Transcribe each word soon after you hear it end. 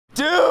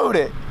showed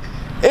it.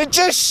 It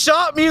just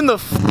shot me in the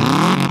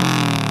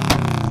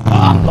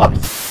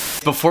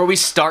Before we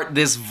start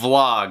this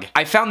vlog,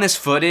 I found this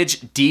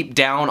footage deep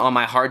down on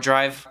my hard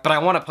drive, but I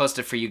want to post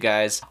it for you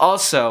guys.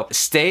 Also,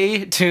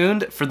 stay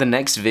tuned for the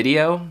next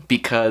video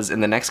because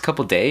in the next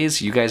couple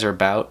days, you guys are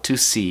about to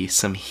see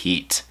some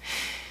heat.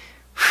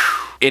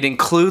 It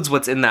includes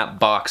what's in that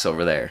box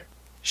over there.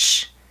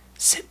 Shh.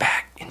 Sit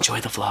back, enjoy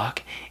the vlog,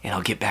 and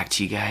I'll get back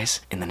to you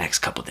guys in the next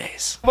couple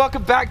days.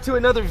 Welcome back to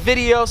another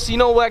video. So you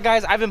know what,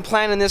 guys? I've been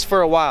planning this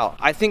for a while.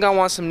 I think I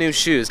want some new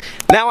shoes.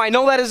 Now, I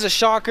know that is a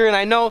shocker, and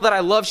I know that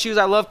I love shoes,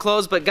 I love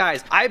clothes, but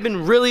guys, I've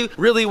been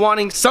really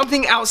wanting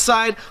something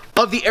outside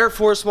of the Air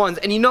Force Ones.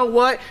 And you know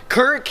what?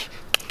 Kirk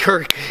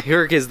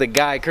is the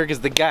guy. Kirk is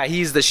the guy.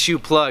 He's the shoe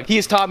plug. He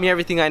has taught me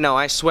everything I know,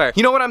 I swear.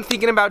 You know what I'm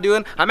thinking about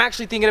doing? I'm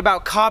actually thinking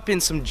about copping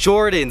some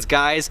Jordans,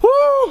 guys.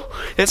 Woo!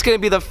 It's gonna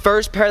be the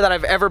first pair that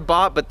I've ever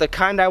bought, but the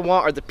kind I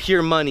want are the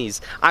pure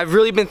monies. I've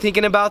really been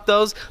thinking about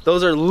those.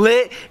 Those are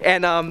lit,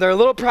 and they're a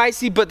little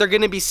pricey, but they're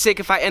gonna be sick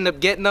if I end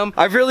up getting them.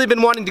 I've really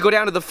been wanting to go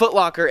down to the Foot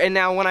Locker, and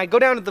now when I go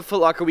down to the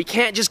Foot Locker, we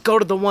can't just go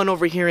to the one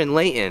over here in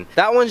Layton.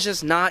 That one's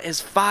just not as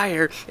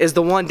fire as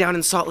the one down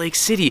in Salt Lake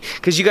City,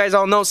 because you guys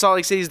all know Salt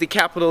Lake City is the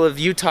capital of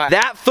Utah.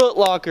 That Foot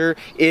Locker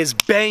is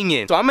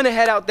banging. So I'm gonna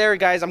head out there,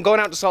 guys. I'm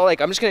going out to Salt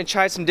Lake. I'm just gonna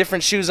try some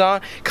different shoes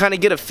on, kind of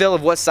get a feel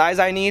of what size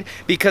I need,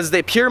 because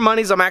the pure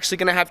monies I'm actually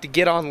gonna have to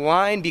get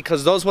online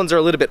because those ones are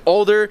a little bit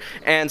older,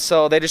 and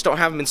so they just don't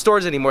have them in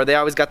stores anymore. They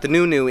always got the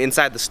new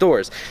inside the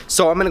stores.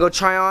 So I'm gonna go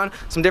try on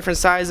some different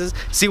sizes,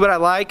 see what I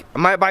like. I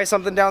might buy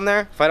something down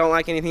there. If I don't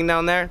like anything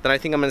down there, then I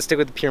think I'm gonna stick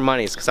with the pure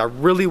monies because I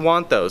really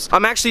want those.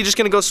 I'm actually just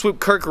gonna go swoop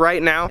Kirk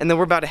right now, and then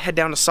we're about to head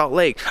down to Salt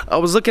Lake. I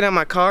was looking at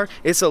my car.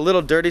 It's a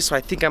little dirty, so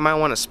I think I might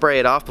want to spray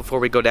it off before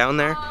we go down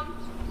there.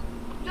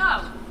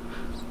 No.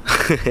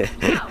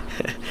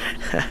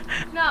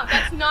 No,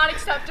 that's not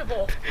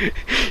acceptable.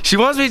 She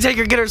wants me to take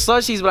her get her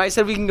slushies, but I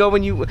said we can go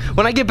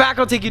when I get back.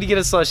 I'll take you to get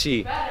a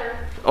slushie.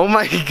 Better. Oh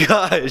my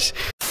gosh.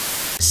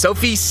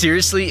 Sophie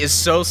seriously is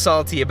so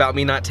salty about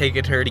me not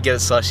taking her to get a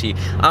slushie.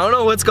 I don't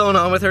know what's going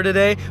on with her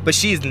today, but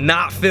she's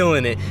not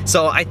feeling it.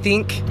 So I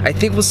think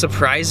we'll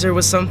surprise her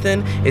with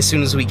something as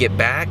soon as we get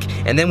back,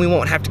 and then we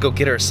won't have to go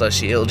get her a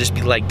slushie. It'll just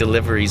be like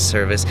delivery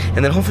service,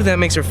 and then hopefully that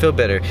makes her feel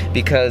better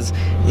because,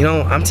 you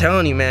know, I'm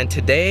telling you, man,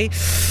 today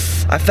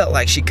I felt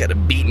like she could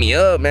have beat me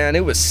up, man.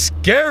 It was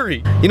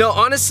scary. You know,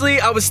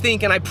 honestly, I was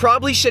thinking I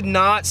probably should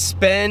not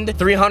spend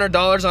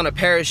 $300 on a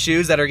pair of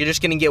shoes that are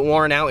just gonna get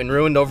worn out and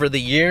ruined over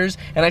the years,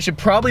 and I should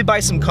probably buy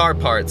some car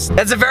parts.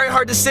 That's a very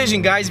hard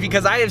decision, guys,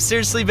 because I have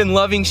seriously been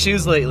loving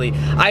shoes lately.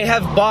 I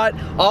have bought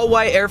all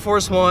white Air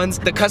Force Ones,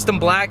 the custom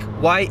black,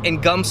 white,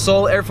 and gum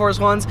sole Air Force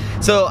Ones,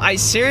 so I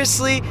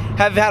seriously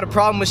have had a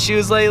problem with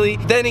shoes lately.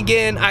 Then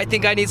again, I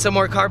think I need some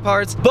more car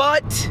parts,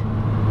 but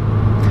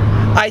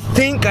I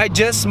think I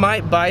just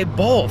might buy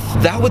both.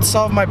 That would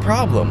solve my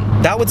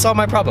problem. That would solve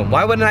my problem.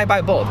 Why wouldn't I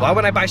buy both? Why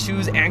wouldn't I buy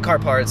shoes and car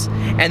parts,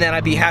 and then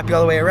I'd be happy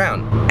all the way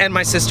around? And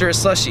my sister is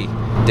slushy.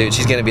 Dude,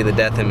 she's gonna be the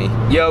death of me.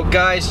 Yo,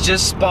 guys,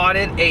 just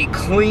spotted a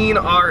clean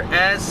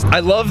RS. I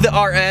love the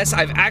RS.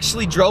 I've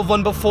actually drove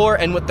one before,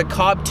 and with the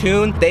Cobb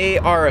tune, they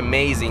are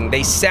amazing.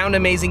 They sound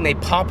amazing, they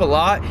pop a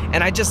lot,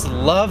 and I just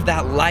love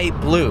that light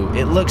blue.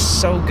 It looks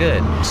so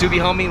good. Subi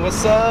homie,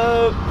 what's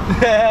up?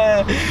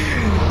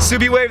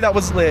 Subi wave, that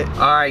was lit.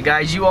 All right,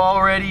 guys, you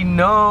already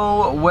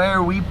know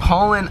where we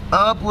pulling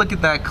up. Look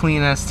at that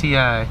clean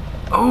STI.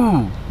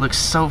 Oh, looks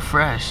so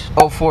fresh.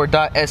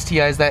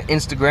 04.STI is that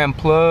Instagram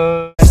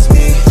plug.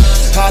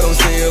 I don't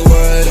say a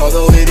word,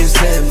 although it is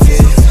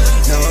tempting.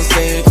 Now I'm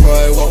saying,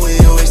 Croy, what were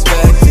you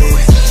expecting?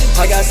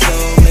 I got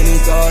so many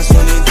thoughts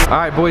running through. All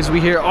right, boys,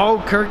 we here.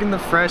 Oh, Kirk in the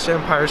fresh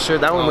Empire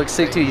shirt. That one looks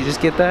sick too. You just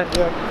get that?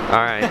 Yeah.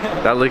 All right,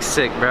 that looks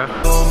sick, bro.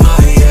 Oh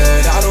my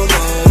head, I don't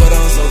know, but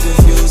I'm so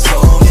confused,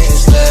 so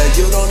misled.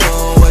 You don't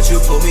know what you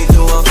put me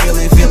through. I'm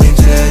feeling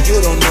dead. You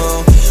don't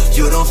know,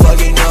 you don't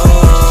fucking know.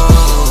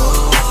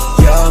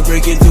 Yeah, I'm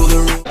breaking through the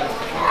roof.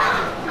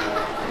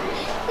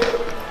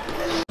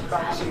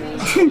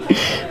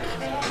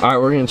 Alright,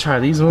 we're gonna try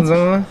these ones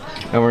on,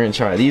 and we're gonna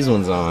try these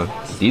ones on.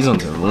 These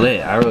ones are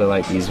lit. I really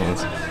like these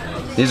ones.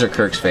 These are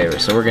Kirk's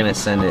favorites, so we're gonna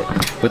send it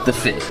with the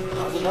fit.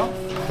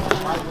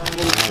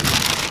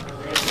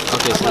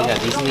 Okay, so we got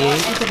these in the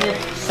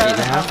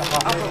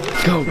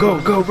 8.5. Go, go,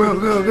 go, bro,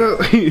 go, go.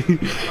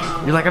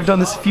 You're like, I've done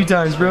this a few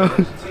times, bro.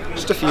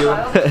 Just a few.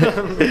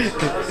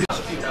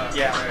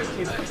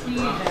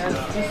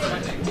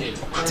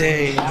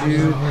 Dang,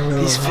 dude,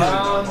 these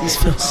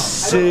feel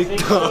sick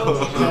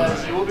though.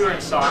 We'll be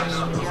wearing socks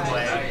when we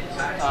play.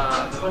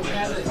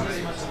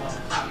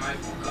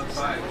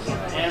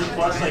 And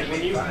plus, like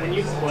when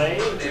you play,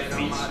 your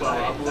feet swell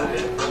up a little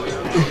bit.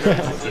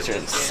 These are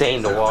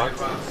insane to walk.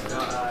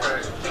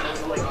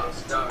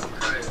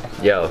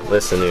 Yo,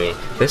 listen to me.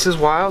 This is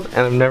wild, and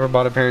I've never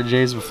bought a pair of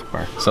J's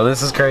before. So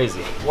this is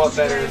crazy. What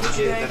better to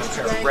get than a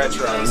pair of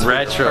retros?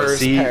 Retro,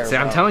 see,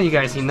 I'm telling you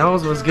guys, he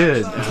knows what's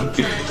good.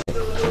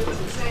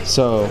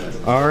 So,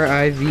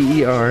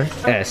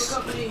 R-I-V-E-R-S.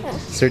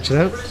 Search it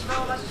up.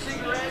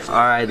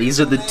 Alright, these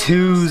are the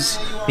twos.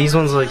 These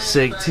ones look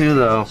sick too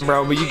though.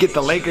 Bro, but you get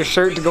the Lakers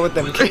shirt to go with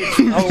them kicks.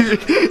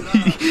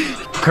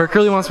 Oh. Kirk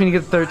really wants me to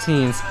get the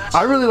 13s.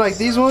 I really like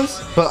these ones,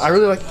 but I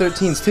really like the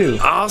 13s too.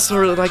 I also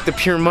really like the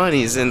pure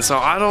monies, and so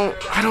I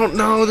don't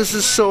know. This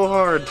is so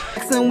hard.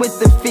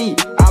 With the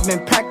feet, I've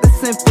been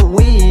practicing for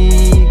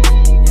weeks.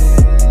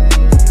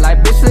 Like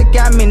bitch, look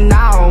at me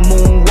now,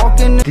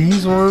 moonwalking.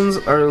 These ones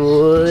are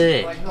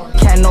lit.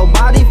 Can't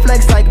nobody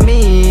flex like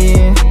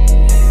me.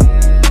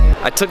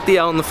 I took the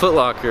L in the Foot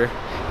Locker.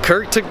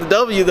 Kirk took the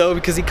W though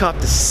because he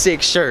copped a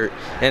sick shirt.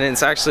 And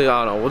it's actually,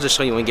 I don't know, we'll just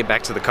show you when we get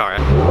back to the car.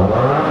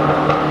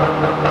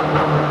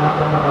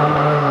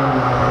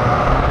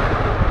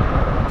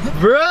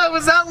 Bro,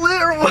 was that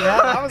lit or what? Yeah,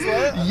 that was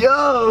lit.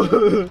 Yo!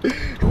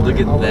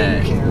 Look at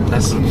that.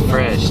 That's some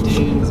fresh,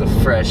 dude. It's a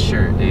fresh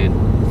shirt, dude.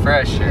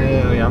 Fresh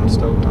shirt. Yeah, I'm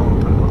stoked. I'm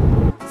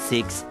gonna put it on.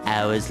 6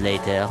 hours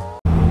later.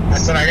 I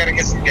said I gotta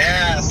get some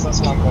gas.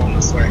 That's why I'm going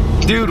this way.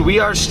 Dude, we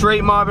are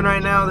straight mobbing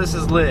right now. This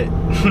is lit.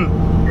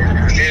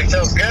 It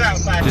feels good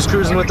outside. Just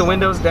cruising with the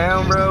windows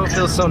down, bro.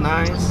 Feels so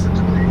nice.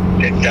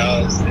 It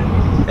does.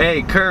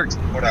 Hey, Kirk.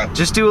 What up?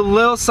 Just do a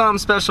little something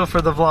special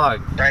for the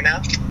vlog. Right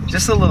now?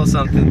 Just a little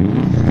something.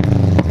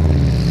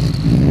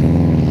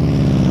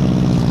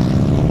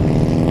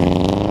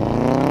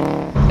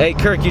 Hey,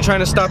 Kirk, you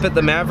trying to stop at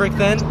the Maverick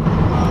then?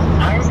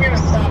 I was gonna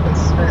stop at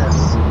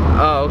Smith's.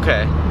 Oh,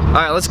 okay. All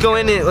right, let's go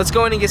in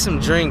and get some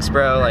drinks,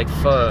 bro. Like,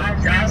 fuck.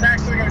 I was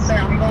actually gonna say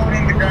I'm going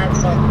in to grab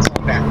some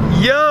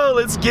back. Yo,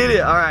 let's get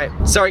it. All right.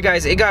 Sorry,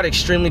 guys. It got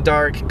extremely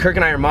dark. Kirk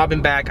and I are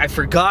mobbing back. I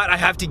forgot I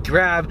have to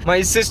grab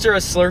my sister a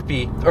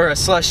Slurpee or a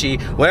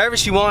slushie, whatever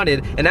she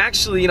wanted. And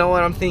actually, you know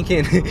what I'm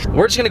thinking?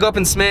 We're just gonna go up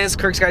in Smith's.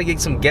 Kirk's gotta get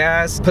some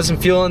gas, put some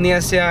fuel in the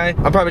STI.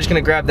 I'm probably just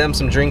gonna grab them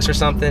some drinks or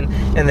something.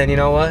 And then, you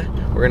know what?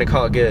 We're gonna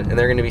call it good. And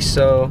they're gonna be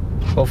so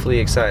hopefully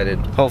excited.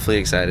 Hopefully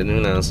excited.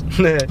 Who knows?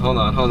 Hold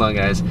on,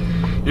 guys.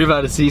 You're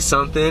about to see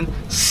something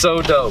so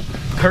dope.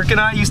 Kirk and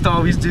I used to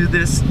always do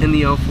this in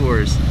the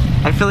L4s.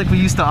 I feel like we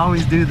used to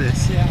always do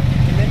this. Yeah,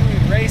 and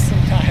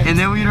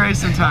then we'd race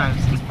sometimes.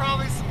 It's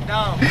probably some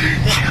dumb.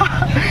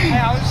 Hey,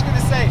 I was just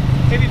gonna say,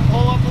 maybe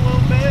pull up a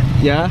little bit.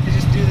 Yeah? And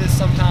just do this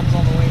sometimes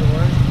on the way to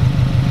work.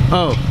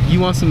 Oh,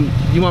 you want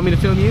me to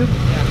film you?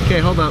 Yeah. Okay,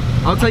 hold up.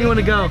 I'll tell you when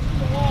to go.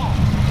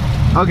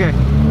 Okay.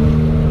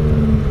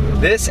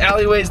 This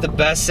alleyway is the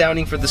best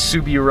sounding for the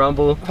Subaru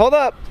Rumble. Hold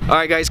up. All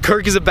right, guys,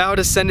 Kirk is about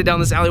to send it down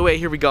this alleyway.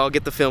 Here we go. I'll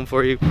get the film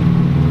for you.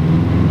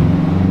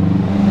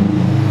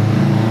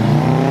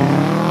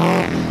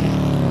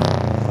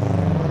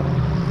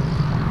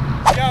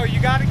 Yo,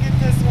 you gotta get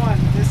this one.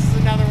 This is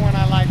another one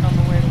I like on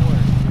the way to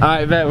work. All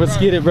right, bet. Let's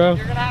get it, bro.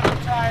 You're gonna have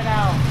to try it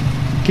out.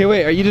 Okay,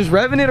 wait. Are you just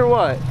revving it or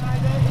what?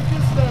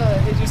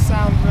 It just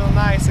sounds real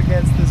nice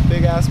against this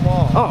big ass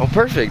wall. Oh,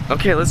 perfect.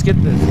 Okay, let's get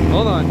this.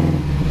 Hold on.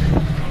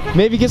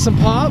 Maybe get some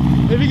pop?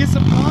 Maybe get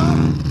some pop?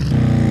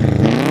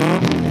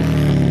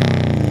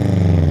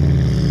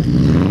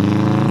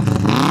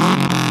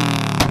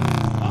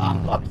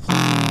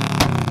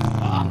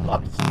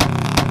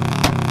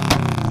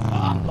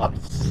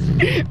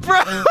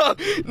 Bro,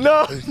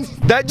 no,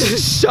 that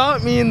just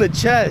shot me in the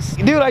chest.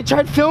 Dude, I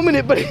tried filming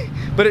it, but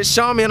it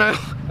shot me and I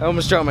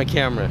almost dropped my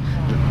camera.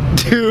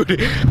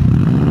 Dude.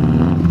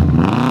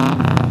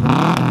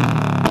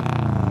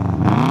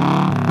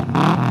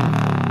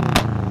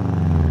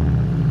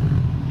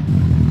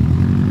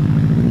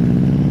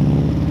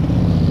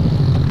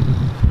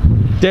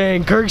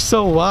 Dang, Kirk's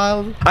so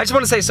wild. I just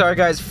want to say sorry,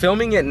 guys.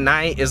 Filming at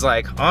night is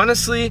like,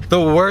 honestly,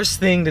 the worst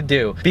thing to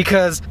do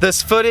because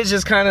this footage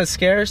is kind of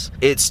scarce.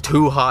 It's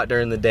too hot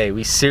during the day.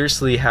 We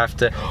seriously have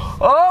to,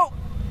 oh!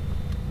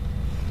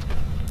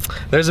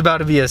 There's about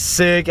to be a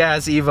sick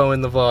ass Evo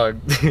in the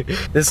vlog.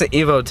 This is an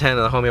Evo 10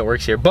 of the homie that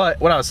works here. But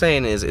what I was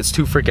saying is it's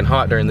too freaking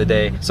hot during the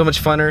day. So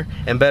much funner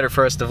and better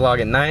for us to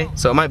vlog at night.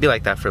 So it might be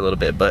like that for a little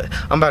bit, but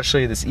I'm about to show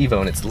you this Evo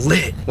and it's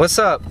lit. What's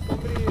up?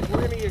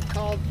 We're gonna get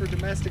called for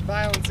domestic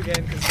violence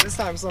again because this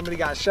time somebody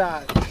got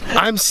shot.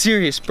 I'm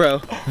serious, bro.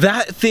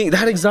 That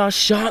exhaust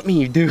shot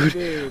me,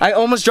 dude. I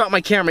almost dropped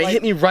my camera. It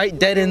hit me right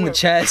dead in the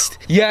chest.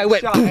 Yeah, it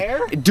went, shot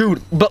air?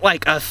 Dude, but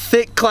like a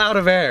thick cloud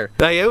of air.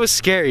 Like, it was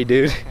scary,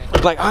 dude.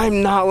 Like,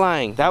 I'm not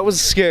lying. That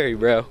was scary,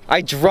 bro.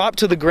 I dropped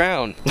to the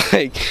ground.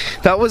 Like,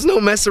 that was no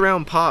mess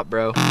around pop,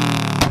 bro.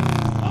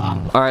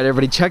 All right,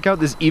 everybody, check out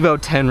this Evo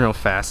 10 real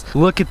fast.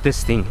 Look at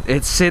this thing.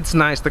 It sits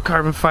nice. The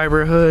carbon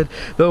fiber hood,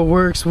 the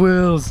works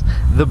wheels,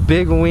 the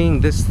big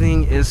wing. This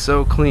thing is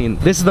so clean.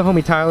 This is the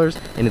homie Tyler's,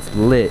 and it's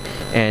lit.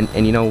 And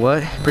you know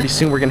what? Pretty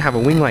soon we're gonna have a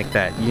wing like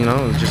that. You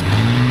know, just.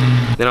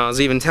 Then I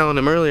was even telling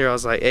him earlier. I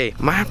was like, hey,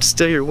 I might have to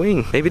steal your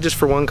wing, maybe just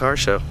for one car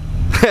show.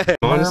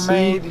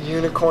 Honestly, mermaid,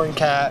 unicorn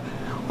cat,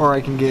 or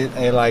I can get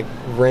a like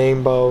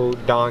rainbow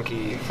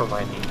donkey for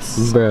my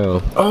niece.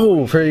 Bro.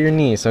 Oh, for your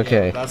niece.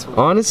 Okay. Yeah, that's what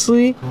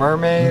honestly,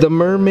 mermaid. the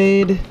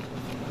mermaid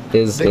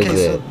is okay,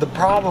 it. So the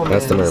problem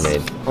That's is the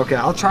mermaid. Okay,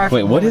 I'll try.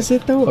 Wait, what is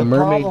it though? A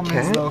mermaid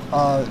cat? Is,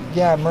 though,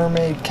 yeah,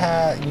 mermaid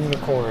cat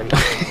unicorn.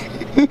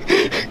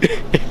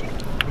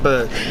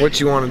 But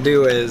what you want to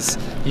do is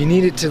You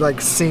need it to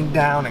like sink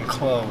down and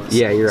close.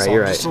 Yeah, you're right, so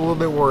you're I'm right. just a little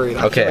bit worried.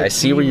 Okay, I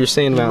see what you're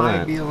saying about might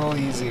that. be a little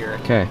easier.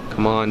 Okay,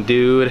 come on,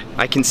 dude.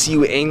 I can see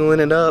you angling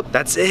it up.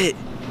 That's it.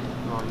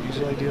 Oh,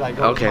 usually, dude, I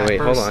go Okay, with my wait,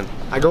 first, hold on.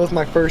 I go with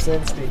my first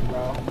instinct,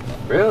 bro.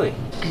 Really?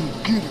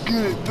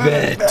 Good,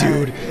 Bet,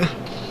 dude.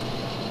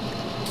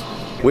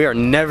 We are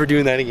never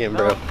doing that again,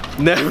 bro.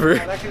 Never.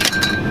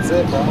 That's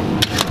it, bro.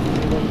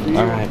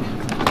 All right.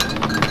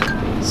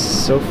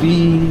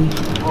 Sophie.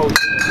 Oh,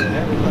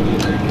 yeah, everybody.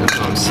 That's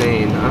what I'm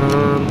saying.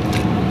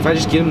 If I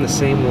just give them the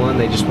same one,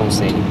 they just won't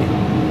say anything.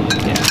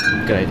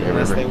 Yeah, good idea.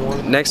 Unless they Remember. want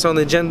it. Next on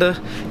the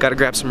agenda, gotta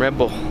grab some Red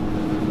Bull.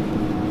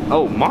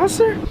 Oh,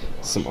 Monster?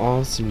 Some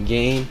awesome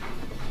game.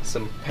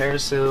 Some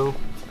Parasil.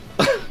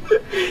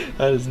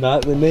 That is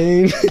not the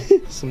name.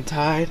 Some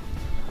Tide.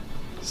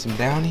 Some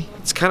Downy.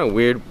 It's kind of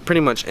weird.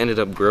 Pretty much ended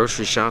up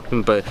grocery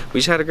shopping, but we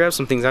just had to grab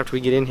some things after we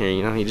get in here,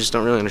 you know? You just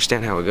don't really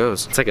understand how it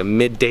goes. It's like a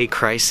midday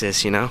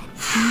crisis, you know?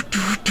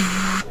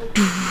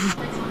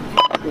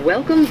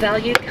 Welcome,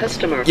 valued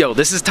customer. Yo,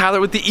 this is Tyler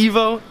with the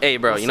Evo. Hey,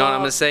 bro, you know what I'm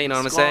gonna say? You know what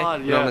I'm gonna say?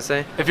 Squad, You know what I'm gonna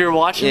say? If you're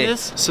watching Yeah.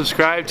 this,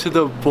 subscribe to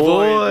the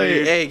boy.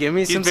 Dude. Hey, give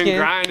me some He's been skin.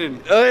 grinding.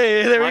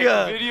 Hey, there we Like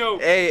go. the video.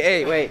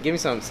 Hey, wait, give me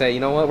something. Say,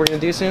 you know what we're gonna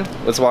do soon?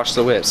 Let's watch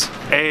the whips.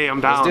 Hey,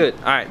 I'm down. Let's do it.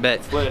 All right,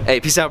 bet. lit. Hey,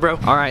 peace out, bro.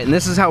 All right, and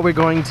this is how we're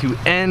going to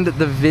end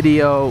the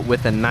video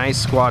with a nice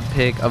squad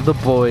pic of the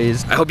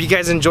boys. I hope you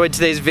guys enjoyed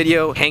today's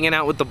video, hanging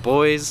out with the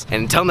boys.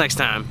 And until next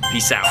time,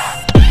 peace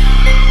out.